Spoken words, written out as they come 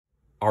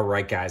All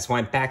right, guys, well,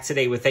 I'm back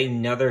today with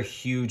another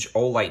huge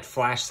Olight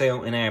flash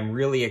sale, and I am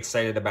really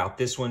excited about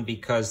this one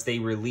because they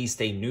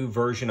released a new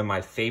version of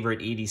my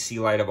favorite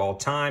EDC light of all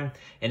time.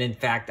 And in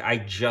fact, I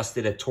just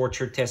did a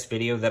torture test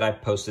video that I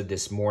posted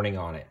this morning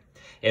on it.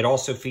 It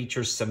also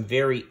features some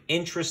very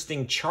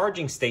interesting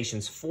charging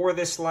stations for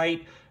this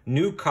light,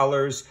 new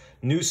colors,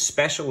 new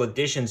special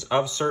editions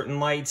of certain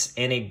lights,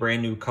 and a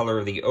brand new color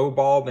of the O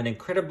bulb, an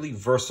incredibly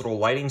versatile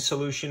lighting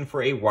solution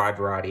for a wide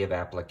variety of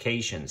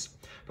applications.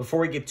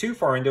 Before we get too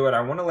far into it,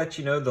 I want to let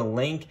you know the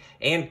link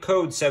and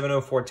code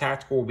 704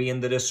 Tactical will be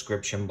in the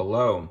description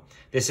below.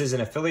 This is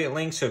an affiliate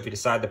link, so if you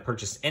decide to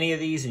purchase any of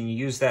these and you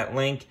use that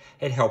link,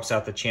 it helps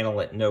out the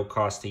channel at no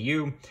cost to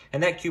you.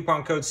 And that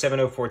coupon code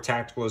 704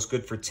 Tactical is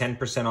good for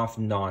 10% off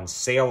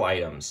non-sale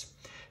items.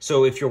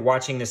 So if you're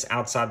watching this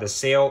outside the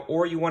sale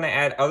or you want to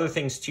add other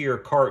things to your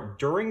cart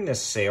during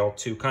this sale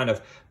to kind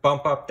of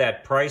bump up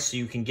that price so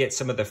you can get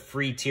some of the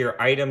free tier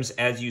items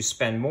as you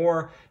spend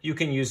more, you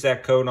can use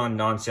that code on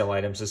non-sale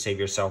items to save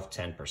yourself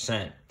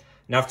 10%.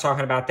 Enough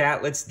talking about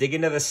that. Let's dig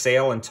into the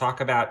sale and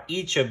talk about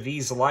each of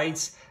these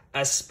lights,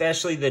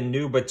 especially the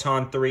new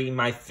Baton 3,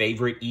 my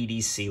favorite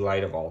EDC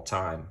light of all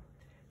time.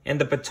 And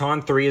the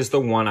Baton 3 is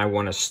the one I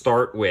want to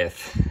start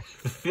with.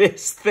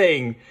 This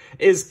thing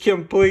is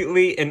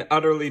completely and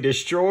utterly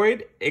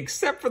destroyed,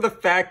 except for the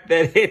fact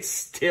that it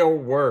still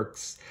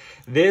works.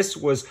 This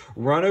was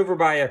run over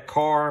by a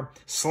car,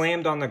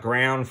 slammed on the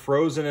ground,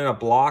 frozen in a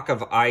block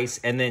of ice,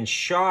 and then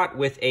shot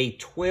with a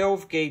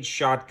 12-gauge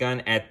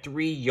shotgun at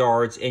 3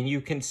 yards, and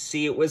you can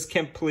see it was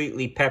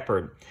completely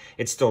peppered.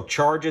 It still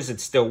charges,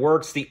 it still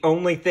works. The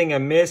only thing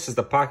amiss is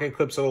the pocket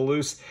clip's a little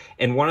loose,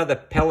 and one of the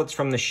pellets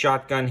from the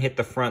shotgun hit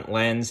the front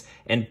lens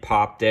and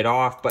popped it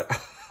off. But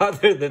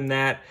other than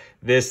that,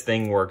 this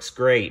thing works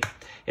great.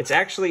 It's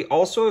actually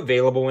also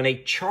available in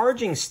a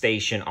charging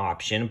station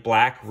option,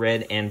 black,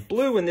 red, and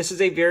blue, and this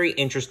is a very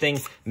interesting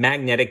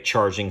magnetic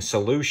charging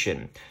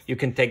solution. You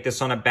can take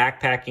this on a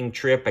backpacking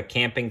trip, a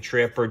camping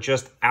trip, or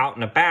just out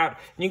and about,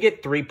 and you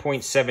get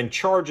 3.7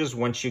 charges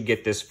once you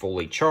get this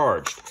fully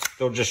charged.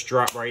 They'll just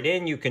drop right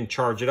in, you can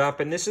charge it up,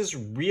 and this is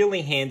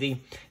really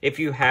handy if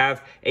you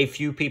have a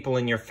few people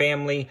in your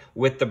family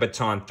with the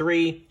Baton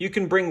 3. You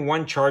can bring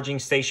one charging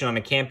station on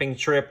a camping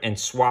trip and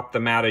swap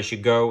them out as you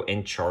go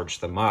and charge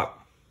them up.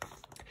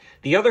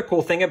 The other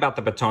cool thing about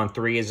the Baton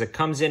 3 is it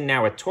comes in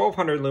now at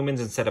 1200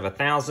 lumens instead of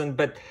 1000,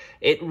 but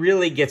it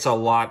really gets a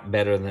lot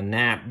better than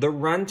that. The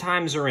run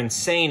times are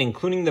insane,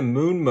 including the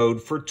moon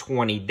mode for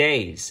 20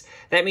 days.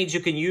 That means you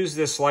can use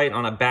this light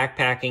on a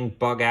backpacking,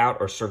 bug out,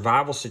 or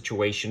survival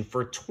situation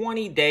for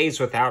 20 days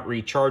without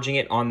recharging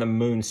it on the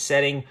moon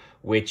setting,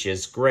 which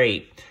is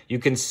great. You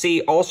can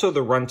see also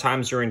the run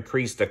times are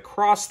increased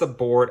across the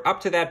board up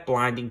to that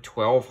blinding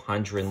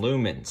 1200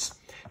 lumens.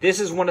 This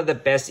is one of the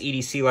best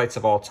EDC lights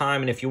of all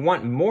time, and if you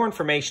want more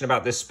information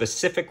about this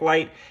specific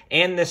light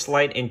and this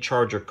light and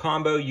charger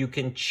combo, you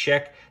can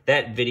check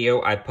that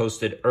video I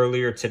posted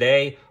earlier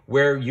today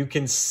where you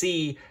can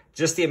see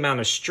just the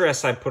amount of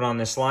stress I put on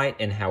this light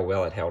and how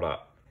well it held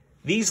up.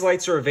 These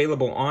lights are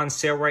available on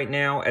sale right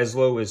now as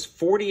low as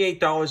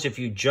 $48 if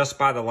you just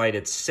buy the light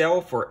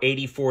itself, or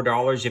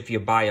 $84 if you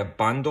buy a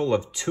bundle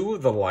of two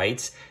of the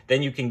lights.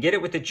 Then you can get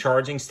it with the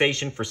charging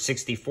station for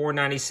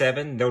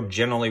 $64.97. They'll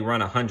generally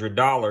run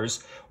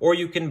 $100. Or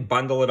you can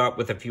bundle it up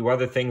with a few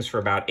other things for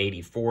about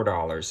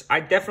 $84. I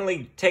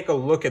definitely take a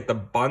look at the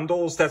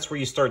bundles. That's where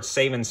you start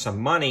saving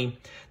some money.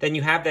 Then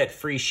you have that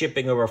free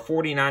shipping over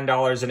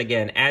 $49. And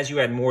again, as you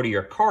add more to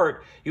your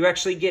cart, you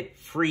actually get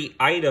free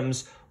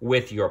items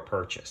with your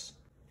purchase.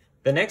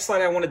 The next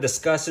light I want to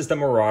discuss is the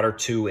Marauder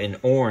 2 in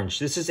orange.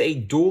 This is a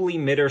dual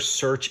emitter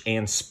search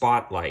and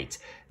spotlight.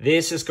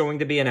 This is going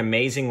to be an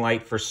amazing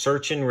light for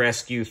search and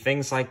rescue,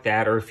 things like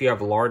that, or if you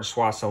have large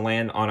swaths of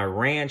land on a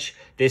ranch,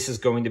 this is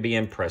going to be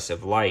an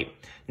impressive light.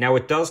 Now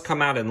it does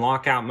come out in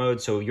lockout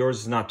mode, so if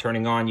yours is not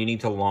turning on, you need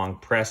to long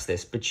press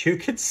this, but you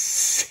can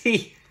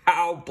see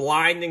how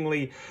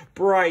blindingly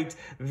bright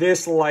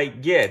this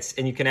light gets,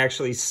 and you can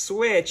actually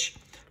switch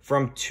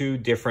from two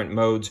different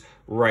modes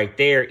right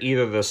there,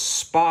 either the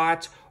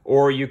spot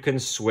or you can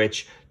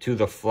switch to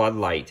the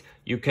floodlight.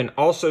 You can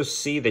also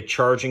see the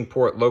charging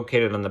port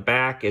located on the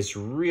back is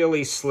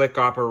really slick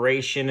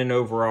operation, and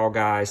overall,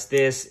 guys,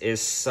 this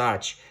is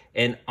such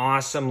an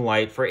awesome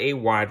light for a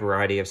wide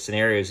variety of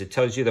scenarios. It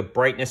tells you the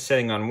brightness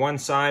setting on one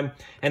side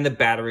and the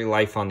battery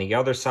life on the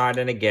other side,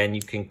 and again,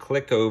 you can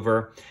click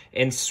over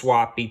and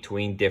swap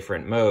between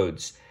different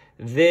modes.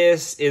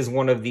 This is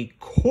one of the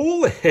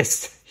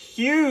coolest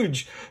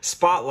huge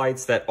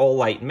spotlights that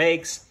Olight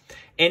makes,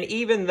 and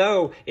even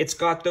though it's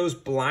got those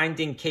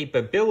blinding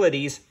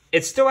capabilities,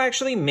 it's still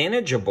actually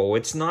manageable.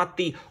 It's not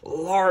the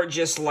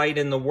largest light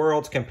in the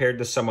world compared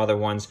to some other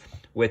ones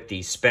with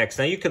these specs.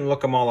 Now you can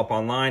look them all up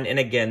online, and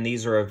again,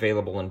 these are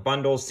available in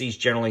bundles. These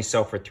generally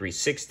sell for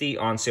 $360,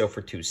 on sale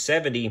for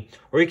 $270,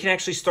 or you can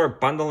actually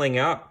start bundling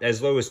up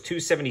as low as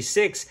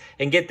 $276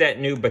 and get that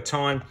new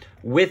Baton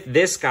with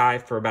this guy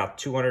for about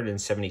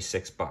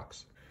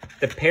 $276.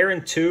 The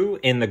Parent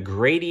 2 in the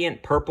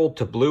Gradient Purple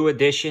to Blue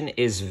Edition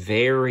is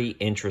very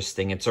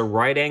interesting. It's a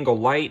right angle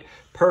light,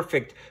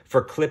 perfect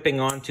for clipping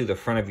onto the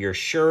front of your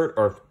shirt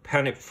or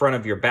front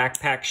of your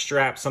backpack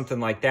strap, something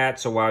like that.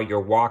 So while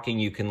you're walking,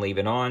 you can leave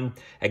it on.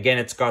 Again,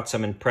 it's got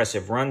some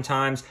impressive run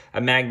times,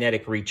 a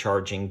magnetic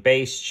recharging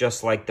base,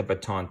 just like the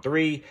Baton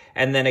 3.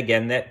 And then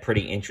again, that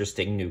pretty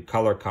interesting new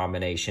color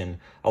combination.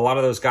 A lot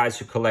of those guys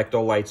who collect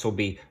Olights will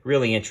be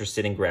really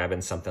interested in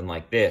grabbing something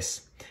like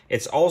this.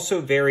 It's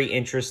also very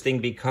interesting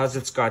because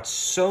it's got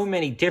so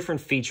many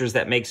different features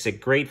that makes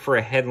it great for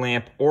a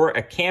headlamp or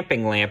a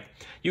camping lamp.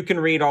 You can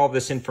read all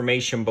this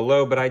information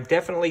below, but I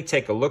definitely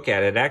take a look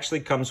at it. It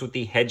actually comes with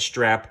the head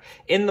strap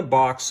in the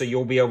box, so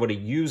you'll be able to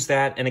use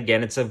that. And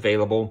again, it's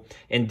available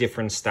in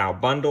different style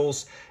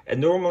bundles. I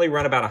normally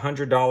run about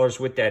 $100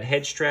 with that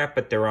head strap,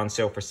 but they're on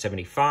sale for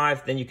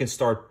 $75. Then you can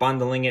start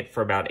bundling it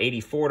for about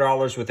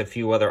 $84 with a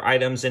few other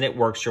items, and it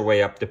works your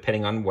way up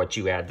depending on what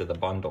you add to the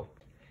bundle.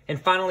 And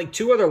finally,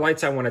 two other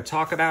lights I want to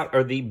talk about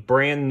are the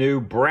brand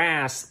new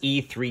brass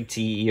E3T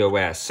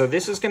EOS. So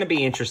this is going to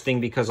be interesting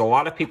because a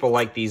lot of people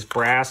like these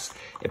brass,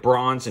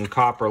 bronze, and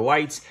copper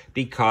lights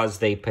because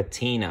they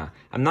patina.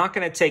 I'm not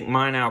going to take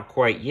mine out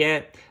quite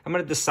yet. I'm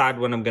going to decide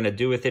what I'm going to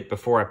do with it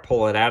before I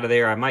pull it out of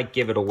there. I might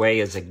give it away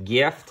as a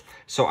gift.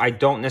 So I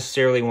don't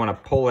necessarily want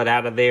to pull it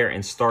out of there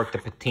and start the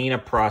patina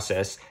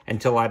process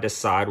until I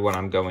decide what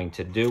I'm going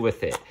to do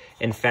with it.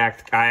 In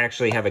fact, I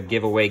actually have a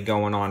giveaway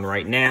going on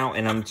right now,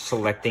 and I'm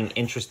selecting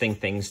interesting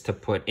things to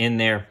put in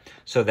there.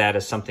 So that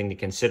is something to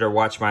consider.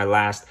 Watch my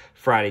last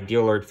Friday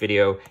Deal Alert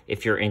video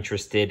if you're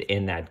interested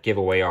in that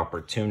giveaway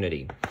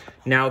opportunity.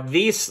 Now,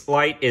 this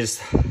light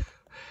is...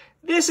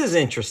 This is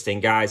interesting,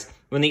 guys.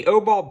 When the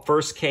O-Bulb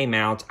first came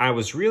out, I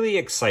was really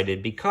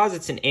excited because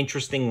it's an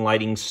interesting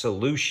lighting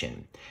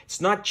solution.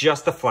 It's not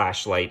just a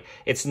flashlight.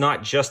 It's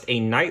not just a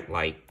night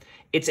light.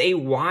 It's a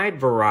wide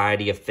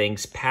variety of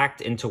things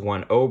packed into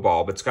one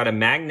O-Bulb. It's got a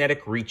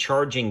magnetic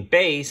recharging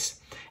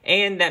base,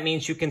 and that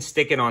means you can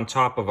stick it on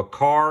top of a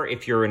car.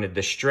 If you're in a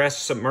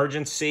distress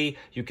emergency,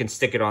 you can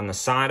stick it on the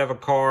side of a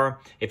car.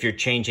 If you're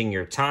changing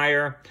your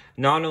tire,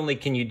 not only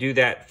can you do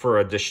that for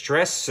a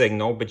distress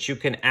signal, but you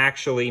can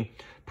actually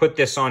put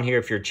this on here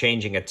if you're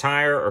changing a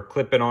tire, or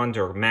clip it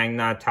onto or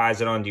magnetize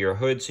it onto your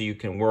hood so you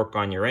can work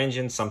on your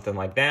engine, something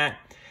like that.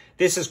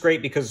 This is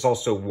great because it's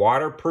also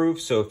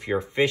waterproof, so if you're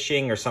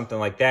fishing or something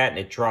like that and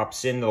it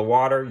drops into the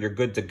water, you're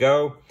good to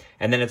go.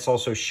 And then it's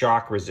also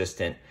shock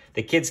resistant.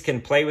 The kids can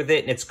play with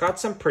it, and it's got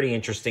some pretty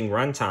interesting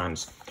run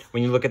times.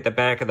 When you look at the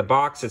back of the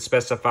box, it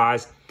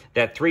specifies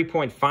that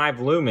 3.5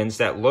 lumens,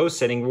 that low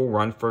setting, will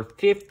run for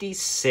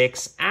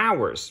 56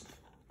 hours.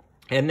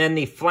 And then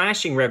the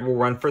flashing red will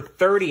run for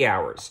 30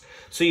 hours.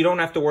 So you don't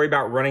have to worry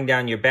about running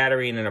down your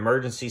battery in an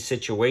emergency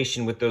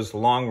situation with those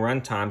long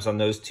run times on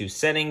those two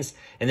settings.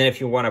 And then if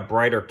you want a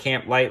brighter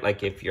camp light,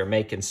 like if you're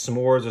making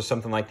s'mores or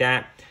something like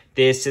that,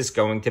 this is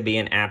going to be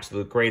an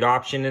absolute great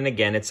option. And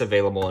again, it's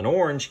available in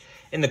orange.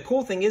 And the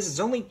cool thing is, it's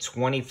only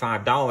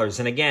 $25.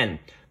 And again,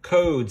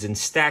 codes and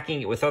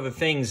stacking it with other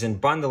things and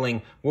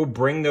bundling will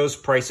bring those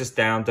prices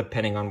down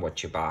depending on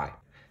what you buy.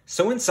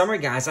 So in summary,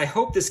 guys, I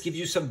hope this gives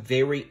you some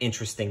very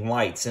interesting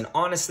lights. And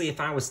honestly, if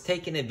I was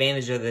taking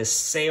advantage of this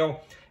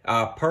sale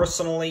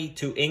personally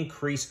to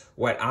increase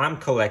what I'm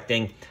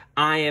collecting,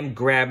 I am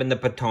grabbing the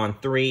Baton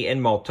 3 in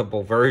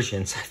multiple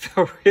versions. I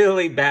feel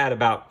really bad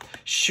about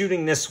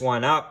shooting this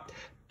one up,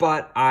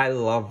 but I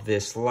love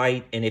this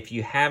light. And if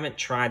you haven't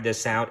tried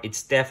this out,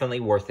 it's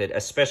definitely worth it,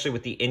 especially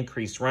with the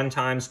increased run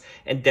times,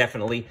 and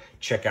definitely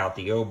check out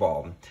the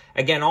O-Bulb.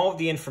 Again, all of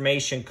the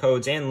information,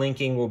 codes, and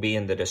linking will be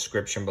in the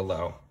description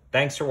below.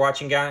 Thanks for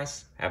watching,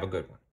 guys. Have a good one.